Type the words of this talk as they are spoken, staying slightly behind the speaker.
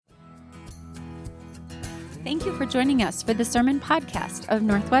Thank you for joining us for the Sermon Podcast of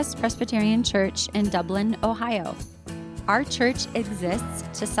Northwest Presbyterian Church in Dublin, Ohio. Our church exists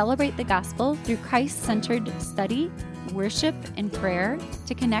to celebrate the gospel through Christ-centered study, worship, and prayer,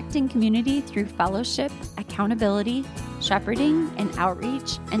 to connect in community through fellowship, accountability, shepherding, and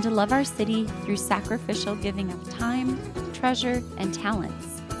outreach, and to love our city through sacrificial giving of time, treasure, and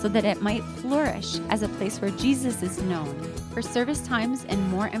talents, so that it might flourish as a place where Jesus is known. For service times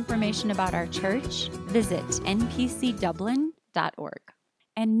and more information about our church, visit npcdublin.org.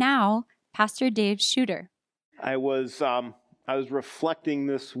 And now, Pastor Dave Shooter. I was reflecting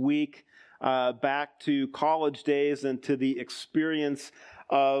this week back to college days and to the experience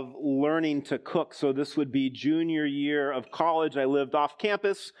of learning to cook. So this would be junior year of college. I lived off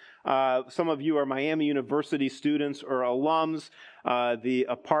campus. Some of you are Miami University students or alums. The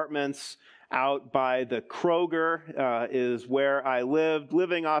apartments out by the Kroger is where I lived.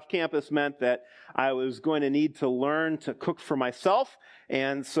 Living off campus meant that I was going to need to learn to cook for myself.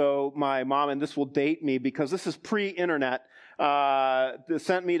 And so my mom, and this will date me because this is pre-internet,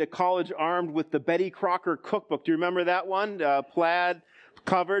 sent me to college armed with the Betty Crocker cookbook. Do you remember that one? Plaid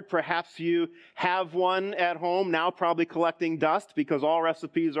covered. Perhaps you have one at home now, probably collecting dust because all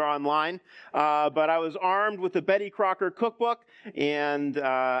recipes are online. But I was armed with the Betty Crocker cookbook, and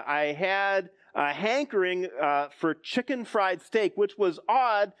I had a hankering for chicken fried steak, which was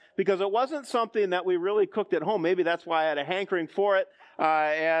odd because it wasn't something that we really cooked at home. Maybe that's why I had a hankering for it.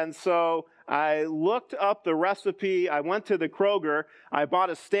 And so I looked up the recipe. I went to the Kroger. I bought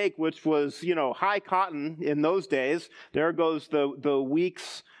a steak, which was, high cotton in those days. There goes the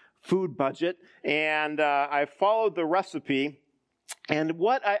week's food budget. And I followed the recipe. And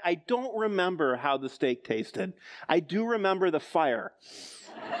I don't remember how the steak tasted. I do remember the fire.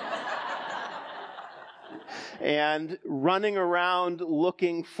 And running around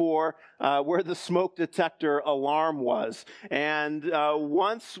looking for where the smoke detector alarm was. And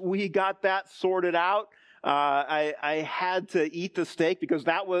once we got that sorted out, I had to eat the steak because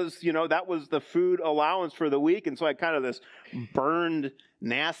that was the food allowance for the week. And so I kind of this burned,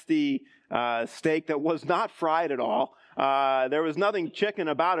 nasty steak that was not fried at all. There was nothing chicken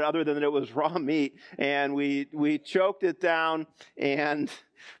about it other than that it was raw meat. And we choked it down and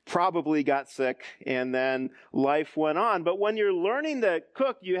probably got sick, and then life went on. But when you're learning to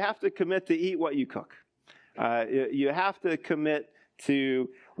cook, you have to commit to eat what you cook. You have to commit to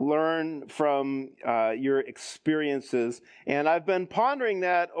learn from your experiences. And I've been pondering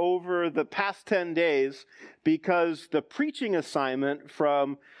that over the past 10 days because the preaching assignment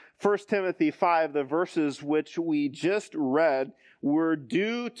from 1 Timothy 5, the verses which we just read, were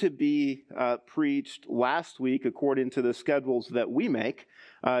due to be preached last week according to the schedules that we make.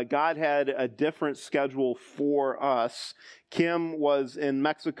 God had a different schedule for us. Kim was in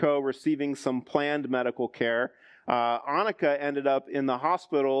Mexico receiving some planned medical care. Annika ended up in the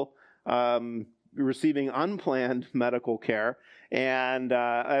hospital receiving unplanned medical care. And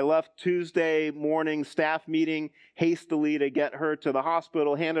I left Tuesday morning staff meeting hastily to get her to the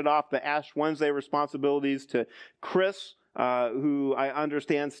hospital, handed off the Ash Wednesday responsibilities to Chris, who I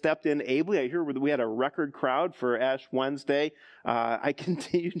understand stepped in ably. I hear we had a record crowd for Ash Wednesday. I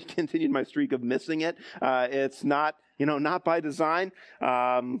continued my streak of missing it. It's not by design,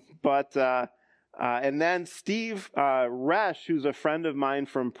 but and then Steve Resch, who's a friend of mine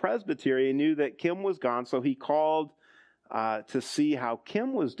from Presbytery, knew that Kim was gone, so he called to see how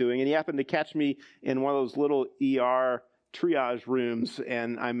Kim was doing, and he happened to catch me in one of those little ER triage rooms,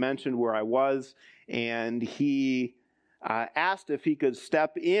 and I mentioned where I was, and he asked if he could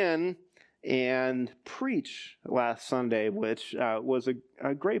step in and preach last Sunday, which was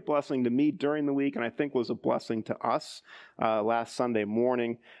a great blessing to me during the week, and I think was a blessing to us last Sunday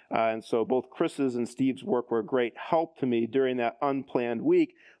morning. And so both Chris's and Steve's work were a great help to me during that unplanned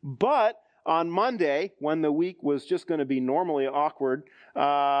week. But on Monday, when the week was just going to be normally awkward,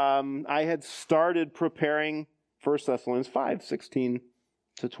 I had started preparing 1 Thessalonians 5, 16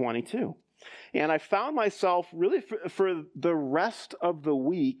 to 22. And I found myself really for the rest of the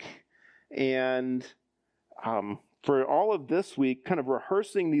week and for all of this week, kind of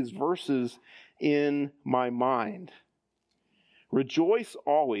rehearsing these verses in my mind. Rejoice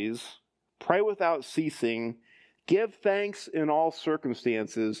always, pray without ceasing, give thanks in all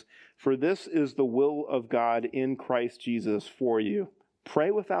circumstances, for this is the will of God in Christ Jesus for you.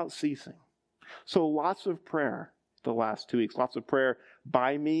 Pray without ceasing. So lots of prayer the last 2 weeks. Lots of prayer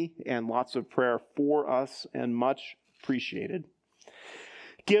by me and lots of prayer for us, and much appreciated.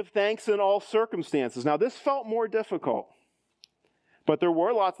 Give thanks in all circumstances. Now, this felt more difficult But there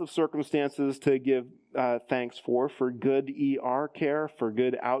were lots of circumstances to give thanks for good ER care, for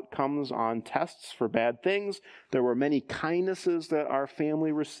good outcomes on tests for bad things. There were many kindnesses that our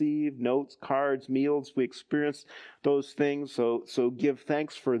family received, notes, cards, meals. We experienced those things, so give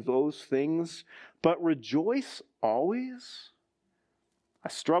thanks for those things. But rejoice always? I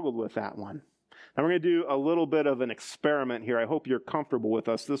struggled with that one. Now we're going to do a little bit of an experiment here. I hope you're comfortable with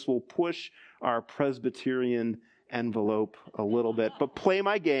us. This will push our Presbyterian envelope a little bit, but play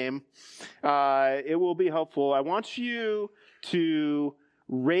my game. It will be helpful. I want you to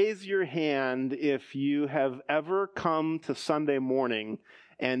raise your hand if you have ever come to Sunday morning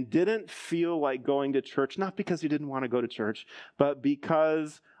and didn't feel like going to church, not because you didn't want to go to church, but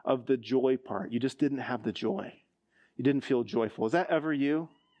because of the joy part. You just didn't have the joy. You didn't feel joyful. Is that ever you?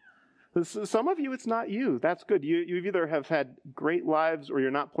 Some of you, it's not you. That's good. You either have had great lives or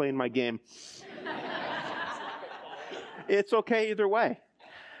you're not playing my game. It's okay either way.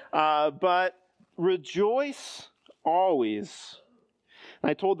 But rejoice always. And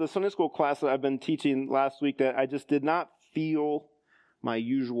I told the Sunday school class that I've been teaching last week that I just did not feel my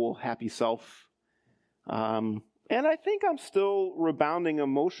usual happy self. And I think I'm still rebounding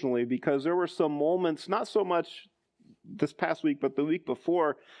emotionally because there were some moments, not so much this past week, but the week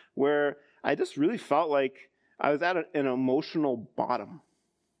before, where I just really felt like I was at an emotional bottom.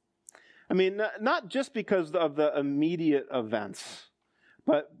 I mean, not just because of the immediate events,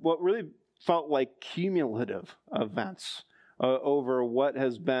 but what really felt like cumulative events over what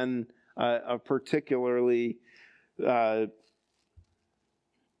has been a particularly, I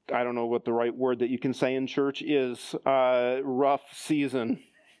don't know what the right word that you can say in church is, rough season,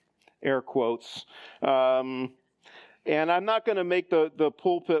 air quotes. And I'm not going to make the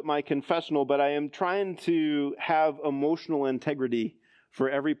pulpit my confessional, but I am trying to have emotional integrity for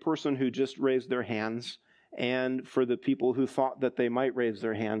every person who just raised their hands and for the people who thought that they might raise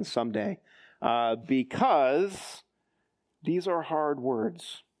their hands someday. Because these are hard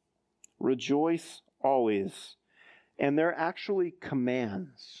words. Rejoice always. And they're actually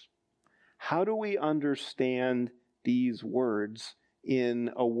commands. How do we understand these words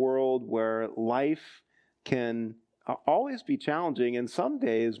in a world where life can always be challenging, and some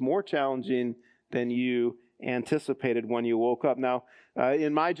days more challenging than you anticipated when you woke up? Now,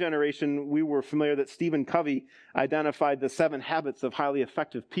 in my generation, we were familiar that Stephen Covey identified the 7 habits of highly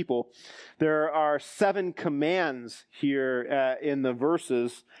effective people. There are 7 commands here in the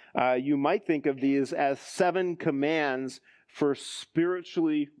verses. You might think of these as 7 commands for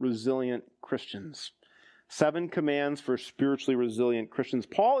spiritually resilient Christians. 7 commands for spiritually resilient Christians.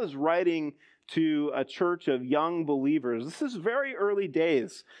 Paul is writing to a church of young believers. This is very early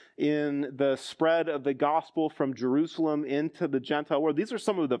days in the spread of the gospel from Jerusalem into the Gentile world. These are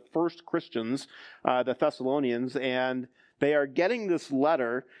some of the first Christians, the Thessalonians, and they are getting this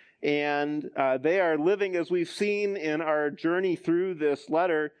letter, and they are living, as we've seen in our journey through this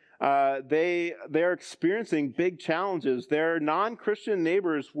letter, they're experiencing big challenges. Their non-Christian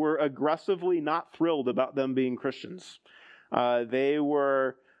neighbors were aggressively not thrilled about them being Christians. They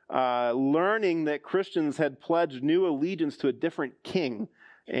were learning that Christians had pledged new allegiance to a different king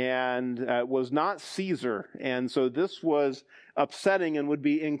and was not Caesar. And so this was upsetting and would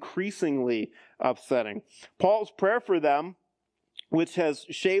be increasingly upsetting. Paul's prayer for them, which has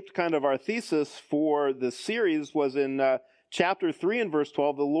shaped kind of our thesis for the series, was in chapter 3 and verse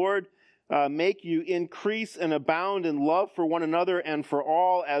 12. The Lord make you increase and abound in love for one another and for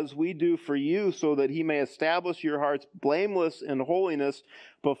all as we do for you, so that he may establish your hearts blameless in holiness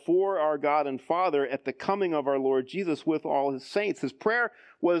before our God and Father at the coming of our Lord Jesus with all his saints. His prayer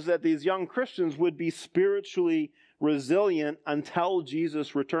was that these young Christians would be spiritually resilient until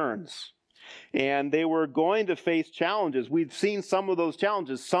Jesus returns. And they were going to face challenges. We've seen some of those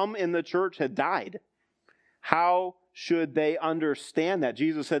challenges. Some in the church had died. How should they understand that?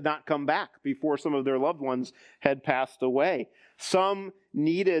 Jesus had not come back before some of their loved ones had passed away. Some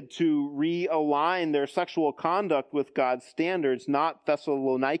needed to realign their sexual conduct with God's standards, not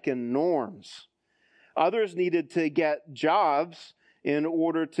Thessalonican norms. Others needed to get jobs in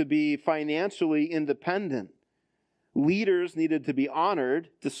order to be financially independent. Leaders needed to be honored.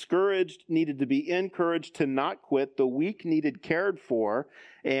 Discouraged needed to be encouraged to not quit. The weak needed cared for.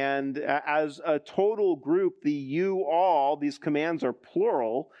 And as a total group, the you all, these commands are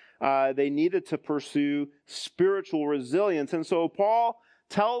plural, they needed to pursue spiritual resilience. And so Paul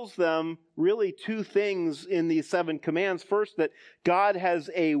tells them really 2 things in these 7 commands. First, that God has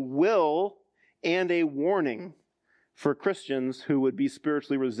a will and a warning for Christians who would be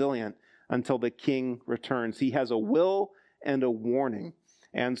spiritually resilient until the king returns. He has a will and a warning.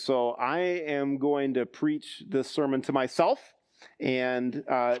 And so I am going to preach this sermon to myself And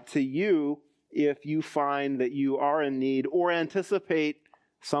to you, if you find that you are in need or anticipate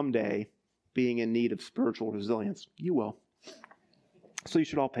someday being in need of spiritual resilience, you will. So you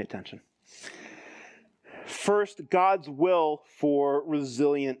should all pay attention. First, God's will for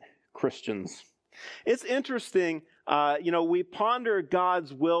resilient Christians. It's interesting, we ponder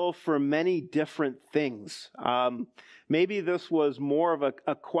God's will for many different things. Maybe this was more of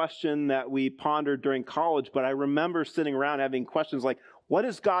a question that we pondered during college, but I remember sitting around having questions like, what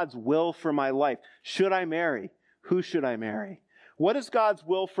is God's will for my life? Should I marry? Who should I marry? What is God's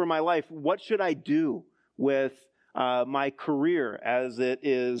will for my life? What should I do with my career as it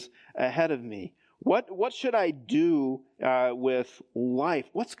is ahead of me? What should I do with life?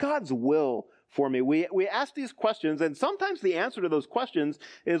 What's God's will for me? We ask these questions, and sometimes the answer to those questions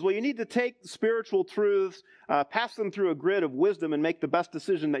is, well, you need to take spiritual truths, pass them through a grid of wisdom, and make the best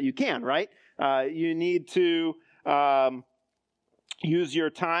decision that you can, right? You need to use your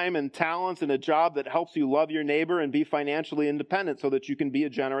time and talents in a job that helps you love your neighbor and be financially independent so that you can be a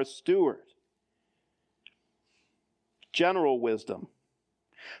generous steward. General wisdom.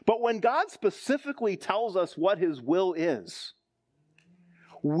 But when God specifically tells us what his will is,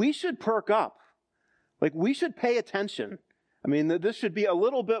 we should perk up. Like, we should pay attention. I mean, this should be a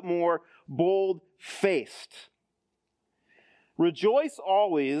little bit more bold-faced. Rejoice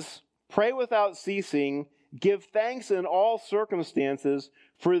always, pray without ceasing, give thanks in all circumstances,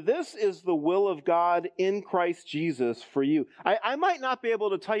 for this is the will of God in Christ Jesus for you. I might not be able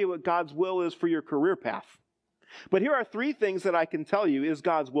to tell you what God's will is for your career path, but here are 3 things that I can tell you is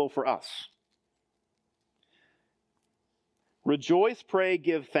God's will for us. Rejoice, pray,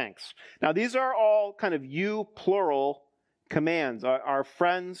 give thanks. Now, these are all kind of you, plural, commands. Our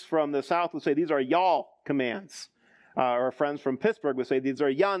friends from the South would say these are y'all commands. Our friends from Pittsburgh would say these are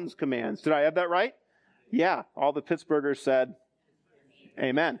yuns commands. Did I have that right? Yeah, all the Pittsburghers said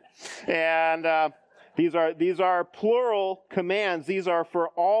amen. And these are plural commands. These are for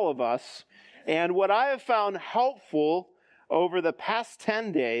all of us. And what I have found helpful over the past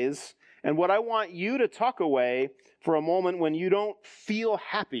 10 days, and what I want you to tuck away for a moment when you don't feel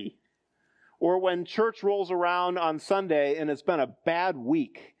happy, or when church rolls around on Sunday and it's been a bad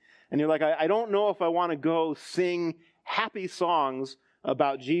week, and you're like, I don't know if I want to go sing happy songs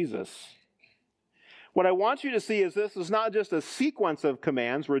about Jesus. What I want you to see is this is not just a sequence of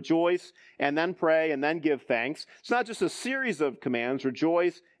commands, rejoice and then pray and then give thanks. It's not just a series of commands,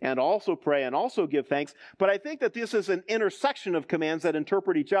 rejoice and also pray and also give thanks. But I think that this is an intersection of commands that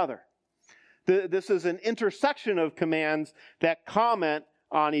interpret each other. This is an intersection of commands that comment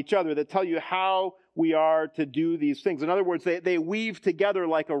on each other, that tell you how we are to do these things. In other words, they weave together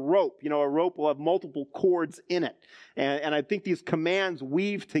like a rope. You know, a rope will have multiple cords in it. And I think these commands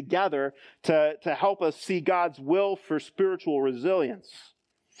weave together to help us see God's will for spiritual resilience.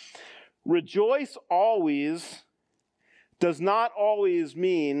 Rejoice always does not always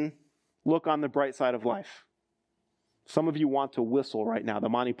mean look on the bright side of life. Some of you want to whistle right now. The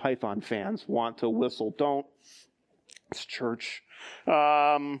Monty Python fans want to whistle. Don't. It's church.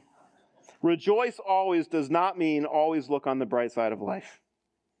 Rejoice always does not mean always look on the bright side of life.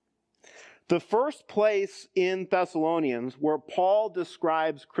 The first place in Thessalonians where Paul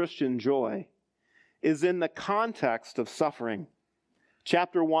describes Christian joy is in the context of suffering.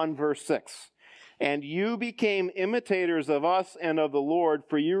 Chapter 1, verse 6. And you became imitators of us and of the Lord,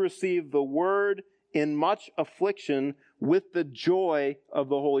 for you received the word in much affliction with the joy of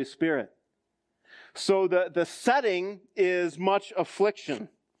the Holy Spirit. So the setting is much affliction.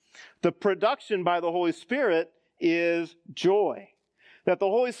 The production by the Holy Spirit is joy. That the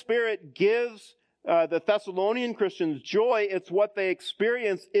Holy Spirit gives the Thessalonian Christians joy. It's what they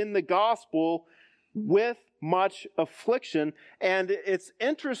experience in the gospel with much affliction. And it's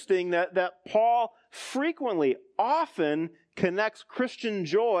interesting that Paul frequently, often connects Christian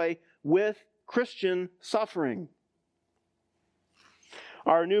joy with Christian suffering.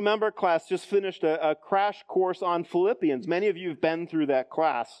 Our new member class just finished a crash course on Philippians. Many of you have been through that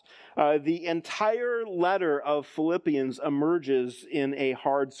class. The entire letter of Philippians emerges in a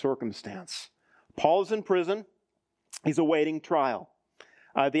hard circumstance. Paul is in prison. He's awaiting trial.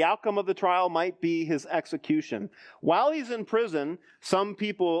 The outcome of the trial might be his execution. While he's in prison, some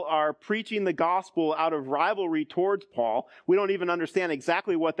people are preaching the gospel out of rivalry towards Paul. We don't even understand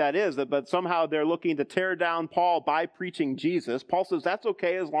exactly what that is, but somehow they're looking to tear down Paul by preaching Jesus. Paul says that's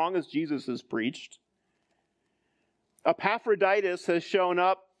okay as long as Jesus is preached. Epaphroditus has shown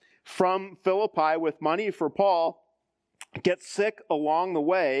up from Philippi with money for Paul, gets sick along the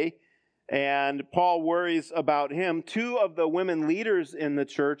way, And Paul worries about him. Two of the women leaders in the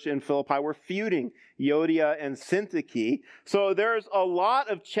church in Philippi were feuding, Euodia and Syntyche. So there's a lot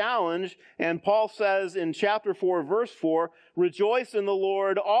of challenge. And Paul says in chapter 4, verse 4, rejoice in the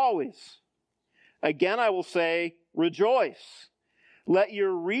Lord always. Again, I will say, rejoice. Let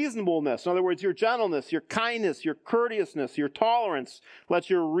your reasonableness, in other words, your gentleness, your kindness, your courteousness, your tolerance, let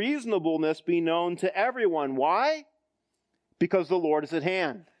your reasonableness be known to everyone. Why? Because the Lord is at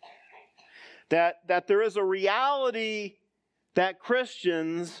hand. That there is a reality that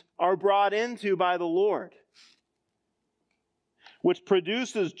Christians are brought into by the Lord, which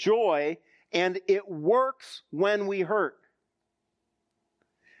produces joy, and it works when we hurt.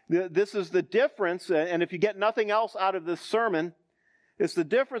 This is the difference, and if you get nothing else out of this sermon, it's the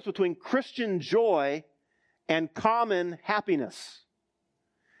difference between Christian joy and common happiness.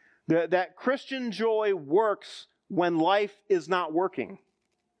 That Christian joy works when life is not working.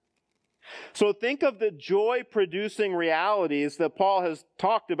 So think of the joy-producing realities that Paul has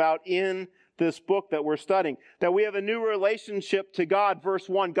talked about in this book that we're studying. That we have a new relationship to God. Verse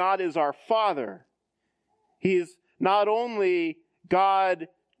 1, God is our Father. He is not only God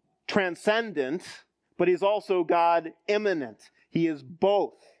transcendent, but He's also God immanent. He is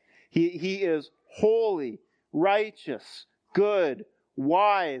both. He is holy, righteous, good,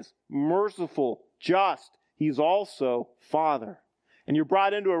 wise, merciful, just. He's also Father. And you're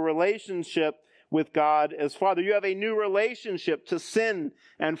brought into a relationship with God as Father. You have a new relationship to sin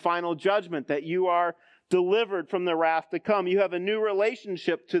and final judgment, that you are delivered from the wrath to come. You have a new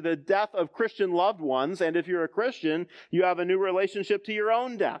relationship to the death of Christian loved ones, and if you're a Christian, you have a new relationship to your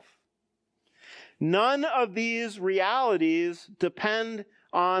own death. None of these realities depend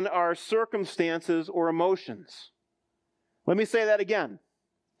on our circumstances or emotions. Let me say that again.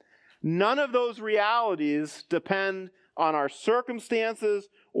 None of those realities depend on our circumstances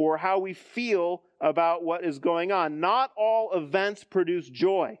or how we feel about what is going on. Not all events produce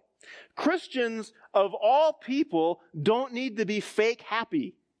joy. Christians of all people don't need to be fake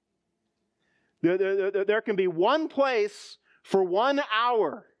happy. There can be one place for 1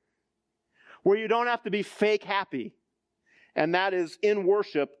 hour where you don't have to be fake happy, and that is in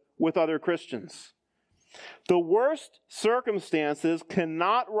worship with other Christians. The worst circumstances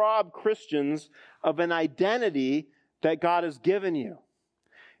cannot rob Christians of an identity that God has given you.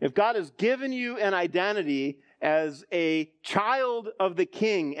 If God has given you an identity as a child of the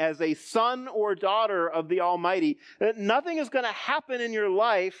King, as a son or daughter of the Almighty, nothing is going to happen in your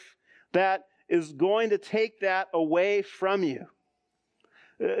life that is going to take that away from you.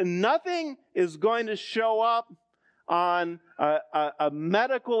 Nothing is going to show up on a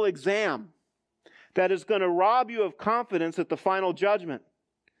medical exam that is going to rob you of confidence at the final judgment.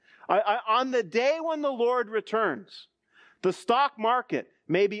 On the day when the Lord returns, the stock market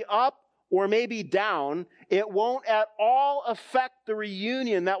may be up or may be down. It won't at all affect the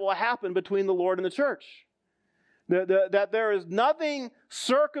reunion that will happen between the Lord and the church. That there is nothing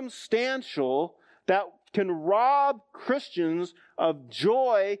circumstantial that can rob Christians of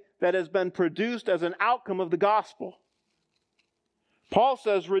joy that has been produced as an outcome of the gospel. Paul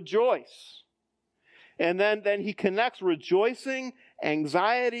says, rejoice. And then he connects rejoicing,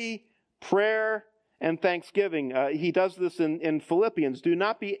 anxiety, prayer, and thanksgiving. He does this in Philippians. Do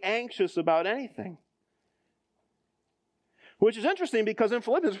not be anxious about anything. Which is interesting because in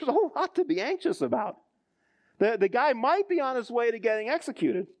Philippians, there's a whole lot to be anxious about. The guy might be on his way to getting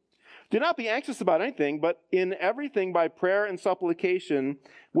executed. Do not be anxious about anything, but in everything by prayer and supplication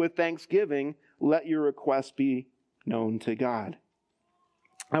with thanksgiving, let your requests be known to God.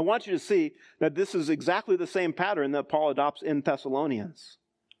 I want you to see that this is exactly the same pattern that Paul adopts in Thessalonians.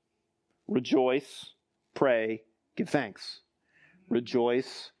 Rejoice, pray, give thanks.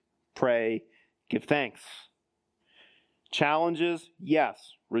 Rejoice, pray, give thanks. Challenges,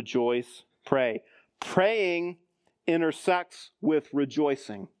 yes. Rejoice, pray. Praying intersects with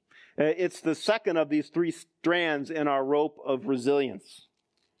rejoicing. It's the second of these three strands in our rope of resilience.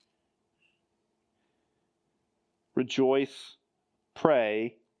 Rejoice,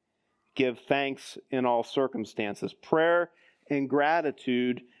 pray, give thanks in all circumstances. Prayer and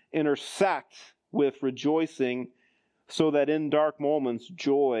gratitude intersect with rejoicing so that in dark moments,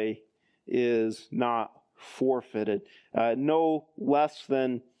 joy is not forfeited. No less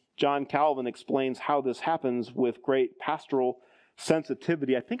than John Calvin explains how this happens with great pastoral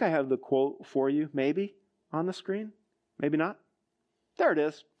sensitivity. I think I have the quote for you, maybe, on the screen. Maybe not. There it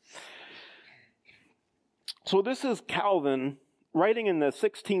is. So this is Calvin writing in the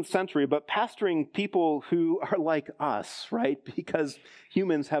 16th century, but pastoring people who are like us, right? Because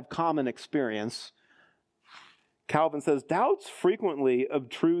humans have common experience. Calvin says, doubts frequently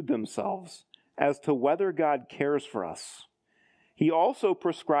obtrude themselves as to whether God cares for us. He also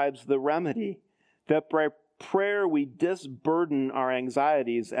prescribes the remedy that by prayer we disburden our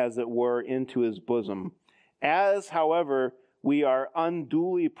anxieties, as it were, into his bosom. As, however, we are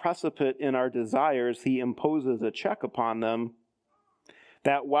unduly precipitate in our desires, he imposes a check upon them,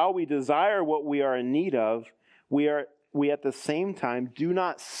 that while we desire what we are in need of, we at the same time do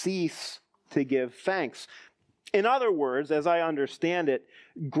not cease to give thanks. In other words, as I understand it,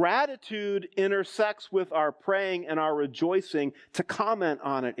 gratitude intersects with our praying and our rejoicing to comment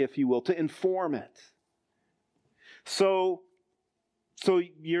on it, if you will, to inform it. So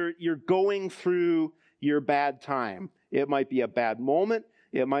you're going through your bad time. It might be a bad moment.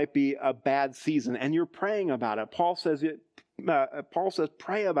 It might be a bad season, and you're praying about it. Paul says,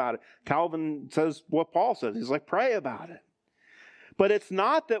 pray about it. Calvin says what Paul says. He's like, pray about it. But it's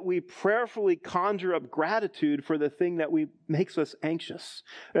not that we prayerfully conjure up gratitude for the thing that makes us anxious.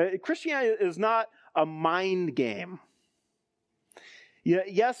 Christianity is not a mind game.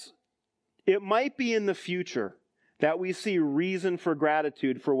 Yes, it might be in the future that we see reason for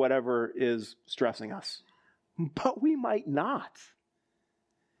gratitude for whatever is stressing us. But we might not.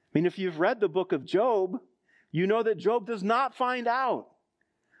 I mean, if you've read the book of Job, you know that Job does not find out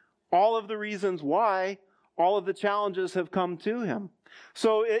all of the reasons why all of the challenges have come to him.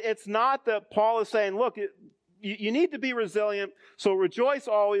 So it's not that Paul is saying, look, you need to be resilient, so rejoice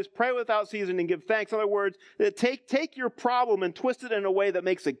always, pray without ceasing, and give thanks. In other words, take your problem and twist it in a way that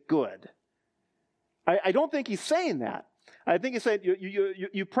makes it good. I don't think he's saying that. I think he's saying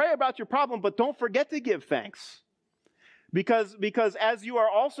you pray about your problem, but don't forget to give thanks. Because as you are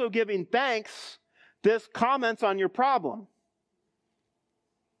also giving thanks, this comments on your problem.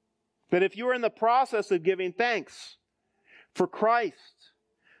 That if you are in the process of giving thanks for Christ,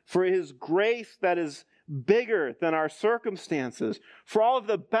 for his grace that is bigger than our circumstances, for all of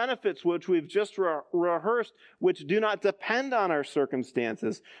the benefits which we've just rehearsed, which do not depend on our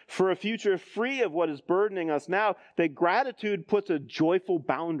circumstances, for a future free of what is burdening us now, that gratitude puts a joyful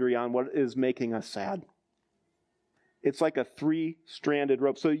boundary on what is making us sad. It's like a three-stranded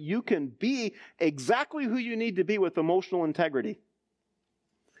rope. So you can be exactly who you need to be with emotional integrity.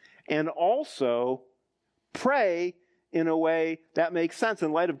 And also pray in a way that makes sense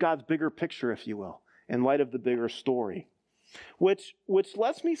in light of God's bigger picture, if you will, in light of the bigger story. Which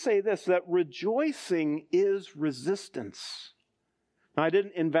lets me say this, that rejoicing is resistance. Now, I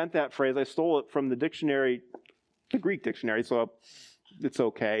didn't invent that phrase. I stole it from the dictionary, the Greek dictionary, so it's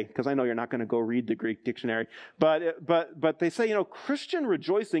okay, because I know you're not going to go read the Greek dictionary. But they say, Christian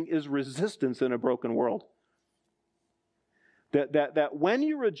rejoicing is resistance in a broken world. That when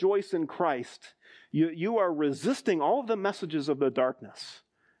you rejoice in Christ, you are resisting all of the messages of the darkness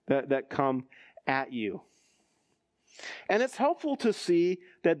that come at you. And it's helpful to see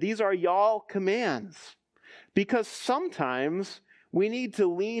that these are y'all commands, because sometimes we need to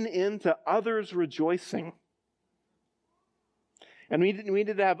lean into others rejoicing. And we need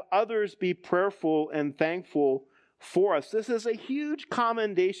to have others be prayerful and thankful for us. This is a huge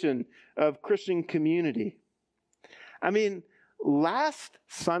commendation of Christian community. I mean, last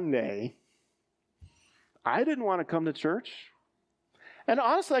Sunday, I didn't want to come to church. And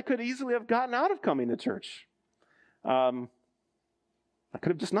honestly, I could easily have gotten out of coming to church. I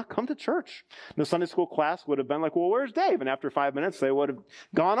could have just not come to church. The Sunday school class would have been like, well, where's Dave? And after 5 minutes, they would have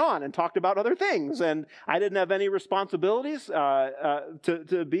gone on and talked about other things. And I didn't have any responsibilities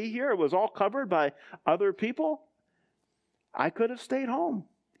to be here. It was all covered by other people. I could have stayed home.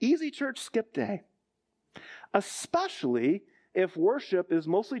 Easy church skip day. Especially if worship is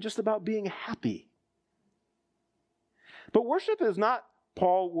mostly just about being happy. But worship is not,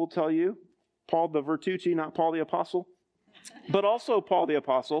 Paul will tell you, Paul the Vertucci, not Paul the Apostle, but also Paul the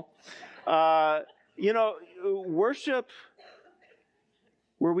Apostle. Worship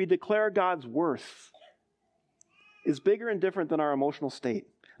where we declare God's worth is bigger and different than our emotional state.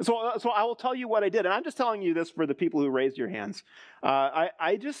 So I will tell you what I did, and I'm just telling you this for the people who raised your hands.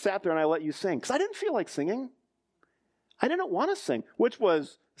 I just sat there and I let you sing, because I didn't feel like singing. I didn't want to sing, which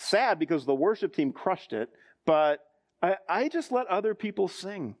was sad because the worship team crushed it, but I just let other people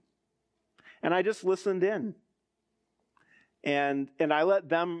sing. And I just listened in. And I let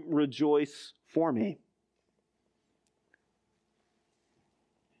them rejoice for me.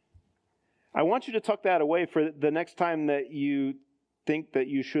 I want you to tuck that away for the next time that you think that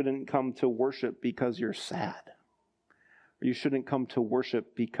you shouldn't come to worship because you're sad. Or you shouldn't come to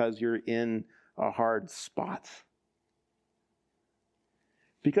worship because you're in a hard spot.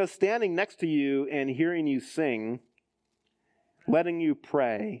 Because standing next to you and hearing you sing, letting you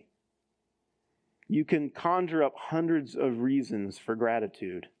pray, you can conjure up hundreds of reasons for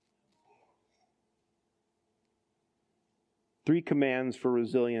gratitude. 3 commands for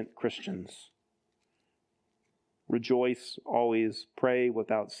resilient Christians. Rejoice always, pray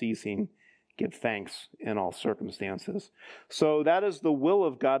without ceasing, give thanks in all circumstances. So that is the will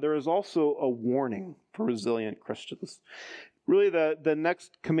of God. There is also a warning for resilient Christians. Really, the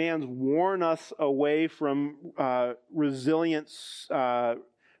next commands warn us away from resilience,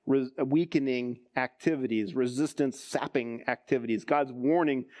 weakening activities, resistance sapping activities. God's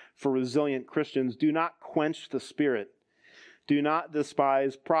warning for resilient Christians: do not quench the Spirit. Do not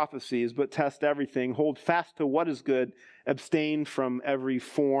despise prophecies, but test everything. Hold fast to what is good. Abstain from every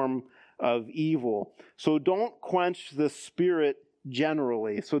form of evil. So don't quench the Spirit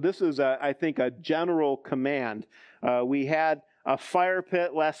generally. So this is, I think, a general command. We had a fire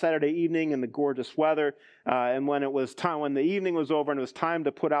pit last Saturday evening in the gorgeous weather, and when the evening was over and it was time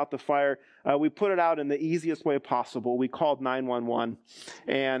to put out the fire, we put it out in the easiest way possible. We called 911,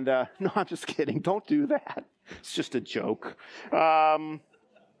 and no, I'm just kidding. Don't do that. It's just a joke.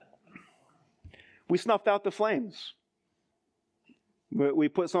 We snuffed out the flames. We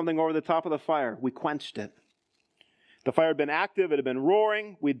put something over the top of the fire. We quenched it. The fire had been active. It had been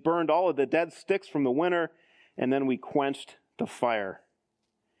roaring. We'd burned all of the dead sticks from the winter, and then we quenched the fire.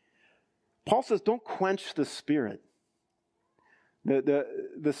 Paul says, don't quench the Spirit.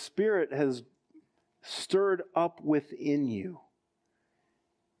 The Spirit has stirred up within you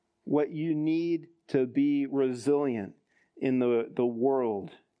what you need to be resilient in the world.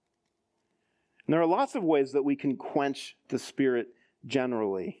 And there are lots of ways that we can quench the Spirit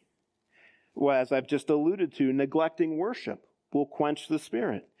generally. Well, as I've just alluded to, neglecting worship will quench the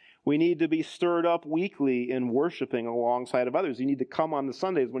Spirit. We need to be stirred up weekly in worshiping alongside of others. You need to come on the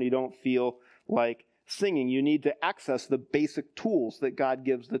Sundays when you don't feel like singing. You need to access the basic tools that God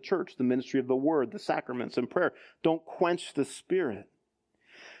gives the church, the ministry of the Word, the sacraments, and prayer. Don't quench the Spirit.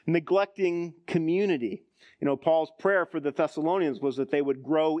 Neglecting community. Paul's prayer for the Thessalonians was that they would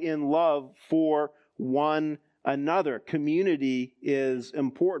grow in love for one another. Community is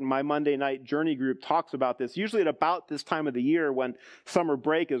important. My Monday night journey group talks about this. Usually at about this time of the year when summer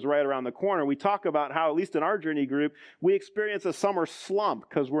break is right around the corner, we talk about how, at least in our journey group, we experience a summer slump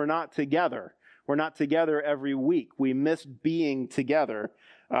because we're not together. We're not together every week. We miss being together.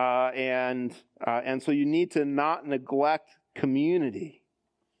 And so you need to not neglect community.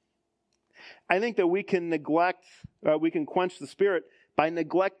 I think that we can quench the Spirit by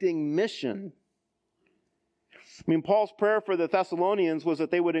neglecting mission. Paul's prayer for the Thessalonians was that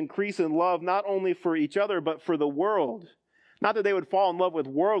they would increase in love not only for each other, but for the world. Not that they would fall in love with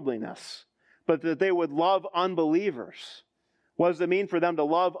worldliness, but that they would love unbelievers. What does it mean for them to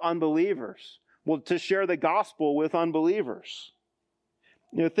love unbelievers? Well, to share the gospel with unbelievers.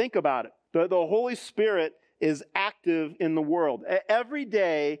 Think about it. The Holy Spirit is active in the world. Every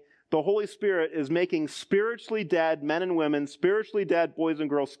day, the Holy Spirit is making spiritually dead men and women, spiritually dead boys and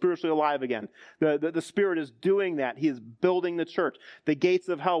girls, spiritually alive again. The Spirit is doing that. He is building the church. The gates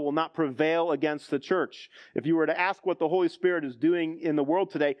of hell will not prevail against the church. If you were to ask what the Holy Spirit is doing in the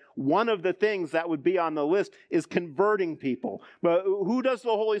world today, one of the things that would be on the list is converting people. But who does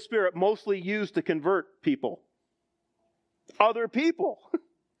the Holy Spirit mostly use to convert people? Other people.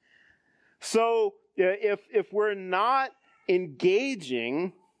 So if we're not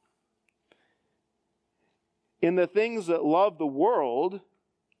engaging in the things that love the world,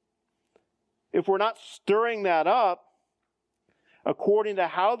 if we're not stirring that up according to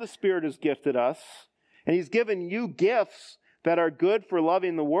how the Spirit has gifted us, and He's given you gifts that are good for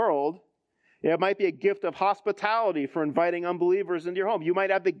loving the world. It might be a gift of hospitality for inviting unbelievers into your home. You might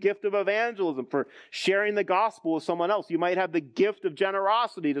have the gift of evangelism for sharing the gospel with someone else. You might have the gift of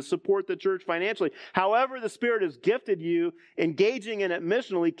generosity to support the church financially. However the Spirit has gifted you, engaging in it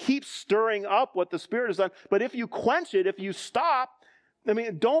missionally, keep stirring up what the Spirit has done. But if you quench it, if you stop,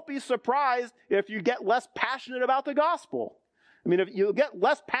 don't be surprised if you get less passionate about the gospel. If you get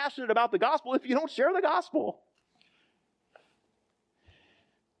less passionate about the gospel if you don't share the gospel.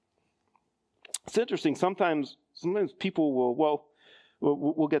 It's interesting. Sometimes people will,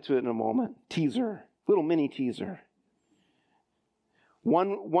 we'll get to it in a moment. Teaser, little mini teaser.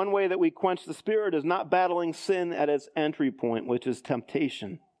 One way that we quench the Spirit is not battling sin at its entry point, which is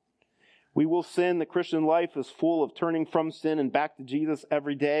temptation. We will sin. The Christian life is full of turning from sin and back to Jesus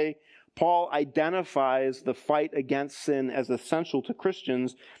every day. Paul identifies the fight against sin as essential to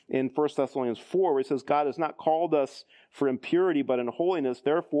Christians in 1 Thessalonians 4, where he says, God has not called us for impurity, but in holiness.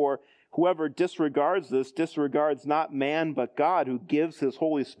 Therefore, whoever disregards this disregards not man, but God, who gives His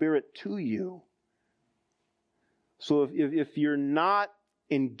Holy Spirit to you. So if you're not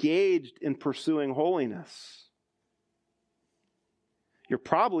engaged in pursuing holiness. You're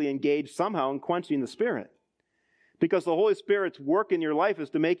probably engaged somehow in quenching the Spirit. Because the Holy Spirit's work in your life is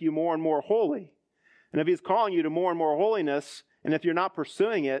to make you more and more holy. And if He's calling you to more and more holiness, and if you're not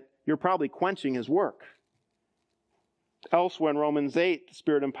pursuing it, you're probably quenching His work. Elsewhere in Romans 8, the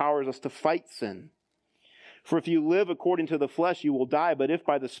Spirit empowers us to fight sin. For if you live according to the flesh, you will die. But if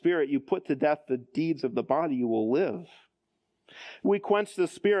by the Spirit you put to death the deeds of the body, you will live. We quench the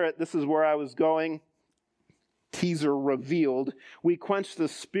Spirit. This is where I was going. Teaser revealed. We quench the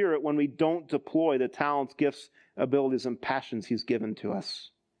Spirit when we don't deploy the talents, gifts, abilities, and passions He's given to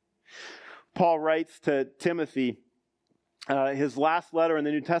us. Paul writes to Timothy, his last letter in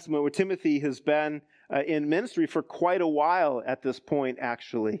the New Testament, where Timothy has been in ministry for quite a while at this point,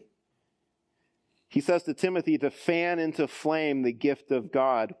 actually. He says to Timothy to fan into flame the gift of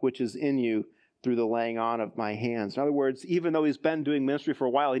God, which is in you through the laying on of my hands. In other words, even though he's been doing ministry for a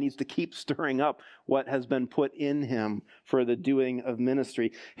while, he needs to keep stirring up what has been put in him for the doing of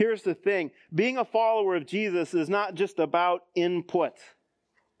ministry. Here's the thing. Being a follower of Jesus is not just about input.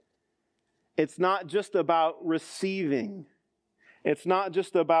 It's not just about receiving. It's not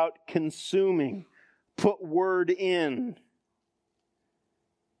just about consuming. Put word in.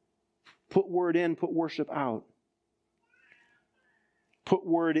 Put word in, put worship out. Put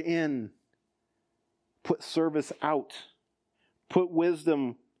word in. Put service out. Put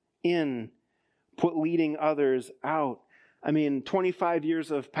wisdom in. Put leading others out. I mean, 25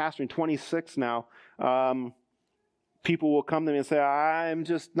 years of pastoring, 26 now, people will come to me and say, I'm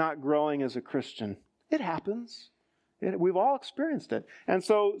just not growing as a Christian. It happens. We've all experienced it. And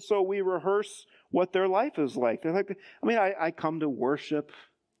so we rehearse what their life is like. They're like, I come to worship.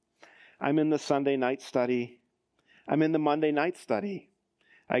 I'm in the Sunday night study. I'm in the Monday night study.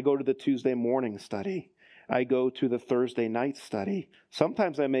 I go to the Tuesday morning study. I go to the Thursday night study.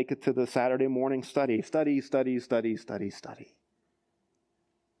 Sometimes I make it to the Saturday morning study. Study.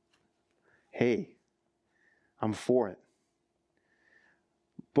 Hey, I'm for it.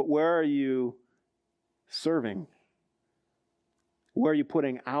 But where are you serving? Where are you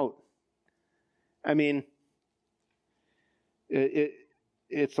putting out? I mean,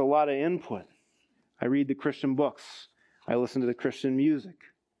 it's a lot of input. I read the Christian books. I listen to the Christian music.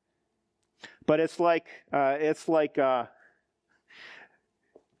 But it's like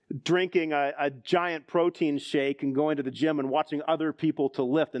drinking a giant protein shake and going to the gym and watching other people to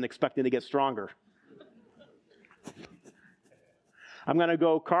lift and expecting to get stronger. I'm going to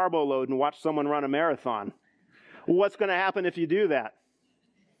go carbo load and watch someone run a marathon. Well, what's going to happen if you do that?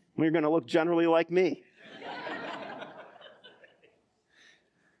 Well, you're going to look generally like me.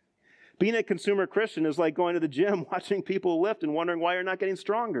 Being a consumer Christian is like going to the gym, watching people lift and wondering why you're not getting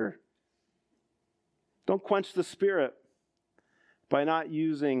stronger. Don't quench the Spirit by not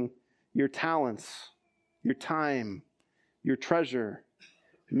using your talents, your time, your treasure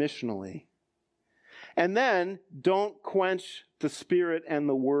missionally. And then don't quench the Spirit and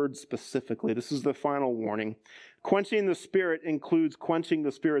the Word specifically. This is the final warning. Quenching the Spirit includes quenching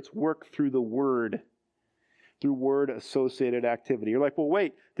the Spirit's work through the Word, through Word-associated activity. You're like, well,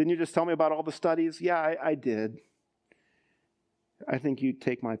 wait, didn't you just tell me about all the studies? Yeah, I did. I think you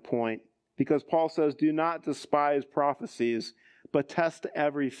take my point. Because Paul says, do not despise prophecies, but test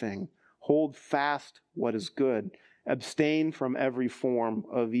everything. Hold fast what is good. Abstain from every form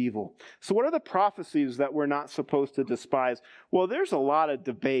of evil. So what are the prophecies that we're not supposed to despise? Well, there's a lot of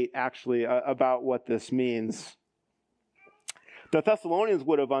debate, actually, about what this means. The Thessalonians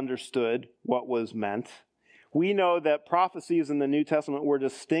would have understood what was meant. We know that prophecies in the New Testament were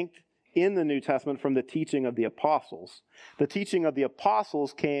distinct in the New Testament from the teaching of the apostles. The teaching of the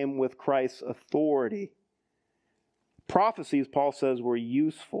apostles came with Christ's authority. Prophecies, Paul says, were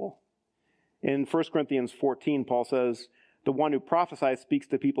useful. In 1 Corinthians 14, Paul says, the one who prophesies speaks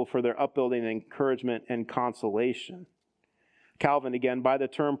to people for their upbuilding, encouragement, and consolation. Calvin, again, by the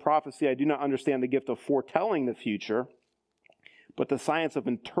term prophecy, I do not understand the gift of foretelling the future, but the science of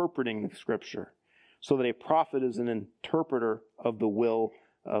interpreting the Scripture, so that a prophet is an interpreter of the will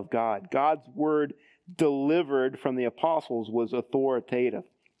of God. God's word delivered from the apostles was authoritative.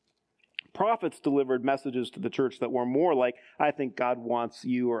 Prophets delivered messages to the church that were more like, I think God wants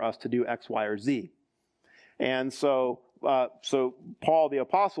you or us to do X, Y, or Z. And so Paul the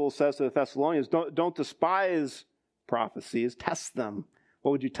apostle says to the Thessalonians, don't despise prophecies, test them.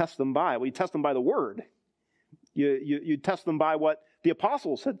 What would you test them by? Well, you test them by the word. You test them by what the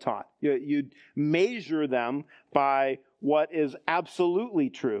apostles had taught. You'd measure them by what is absolutely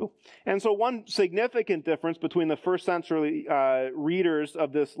true. And so one significant difference between the first century readers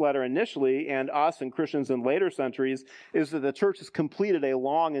of this letter initially and us and Christians in later centuries is that the church has completed a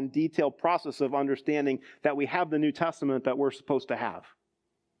long and detailed process of understanding that we have the New Testament that we're supposed to have.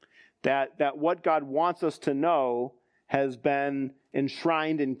 That what God wants us to know has been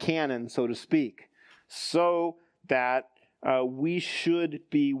enshrined in canon, so to speak, so that we should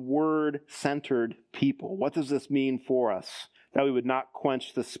be word-centered people. What does this mean for us? That we would not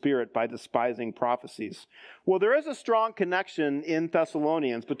quench the Spirit by despising prophecies. Well, there is a strong connection in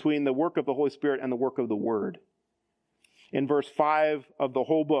Thessalonians between the work of the Holy Spirit and the work of the Word. In verse 5 of the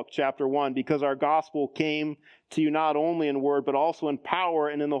whole book, chapter 1, because our gospel came to you not only in word, but also in power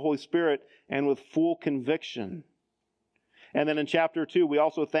and in the Holy Spirit and with full conviction. And then in chapter 2, we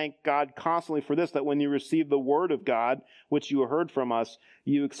also thank God constantly for this, that when you received the word of God, which you heard from us,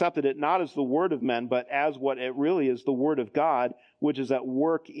 you accepted it not as the word of men, but as what it really is, the word of God, which is at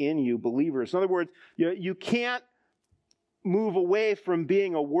work in you, believers. In other words, you can't move away from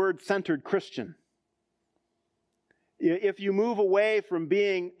being a word-centered Christian. If you move away from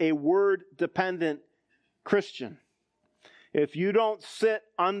being a word-dependent Christian, if you don't sit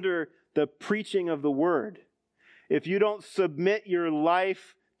under the preaching of the word, if you don't submit your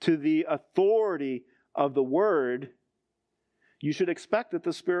life to the authority of the word, you should expect that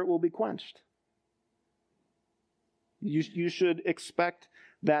the Spirit will be quenched. You should expect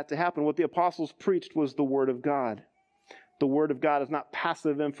that to happen. What the apostles preached was the Word of God. The Word of God is not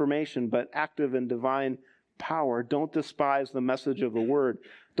passive information, but active and divine power. Don't despise the message of the Word.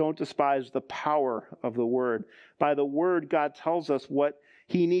 Don't despise the power of the Word. By the Word, God tells us what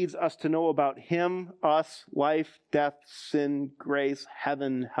He needs us to know about Him, us, life, death, sin, grace,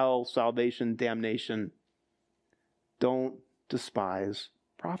 heaven, hell, salvation, damnation. Don't despise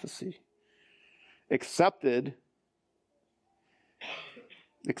prophecy. Accept the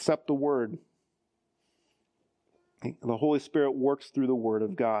Word. The Holy Spirit works through the Word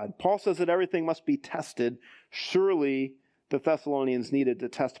of God. Paul says that everything must be tested. Surely the Thessalonians needed to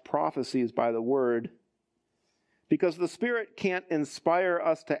test prophecies by the Word, because the Spirit can't inspire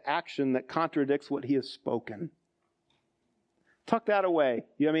us to action that contradicts what He has spoken. Tuck that away.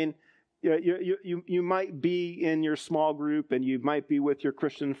 You might be in your small group, and you might be with your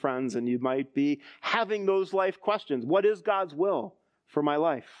Christian friends, and you might be having those life questions. What is God's will for my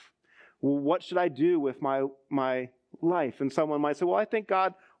life? Well, what should I do with my life? And someone might say, well, I think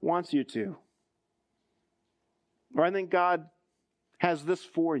God wants you to. Or I think God has this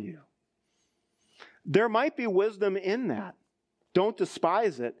for you. There might be wisdom in that. Don't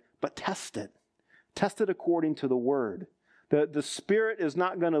despise it, but test it. Test it according to the Word. The Spirit is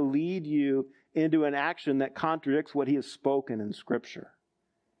not going to lead you into an action that contradicts what He has spoken in Scripture.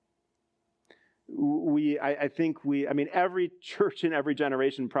 Every church in every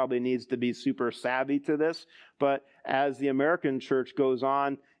generation probably needs to be super savvy to this, but as the American church goes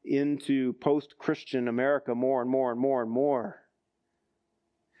on into post-Christian America more and more and more and more,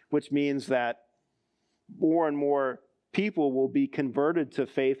 which means that more and more people will be converted to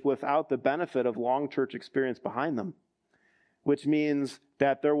faith without the benefit of long church experience behind them, which means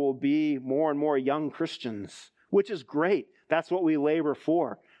that there will be more and more young Christians, which is great. That's what we labor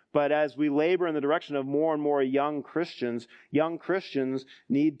for. But as we labor in the direction of more and more young Christians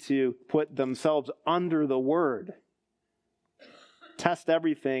need to put themselves under the Word. Test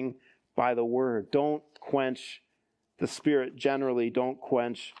everything by the Word. Don't quench the Spirit generally. Don't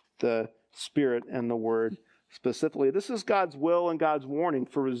quench the Spirit and the Word specifically. This is God's will and God's warning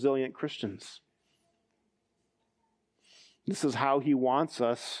for resilient Christians. This is how He wants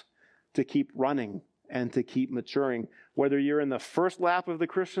us to keep running and to keep maturing. Whether you're in the first lap of the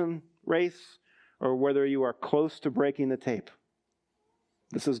Christian race or whether you are close to breaking the tape.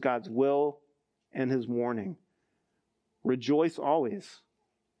 This is God's will and His warning. Rejoice always.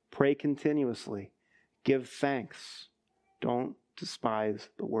 Pray continuously. Give thanks. Don't despise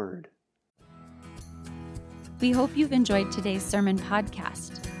the Word. We hope you've enjoyed today's sermon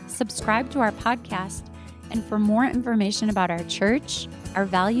podcast. Subscribe to our podcast, and for more information about our church, our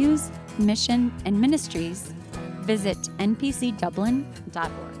values, mission, and ministries, visit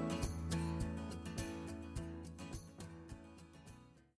npcdublin.org.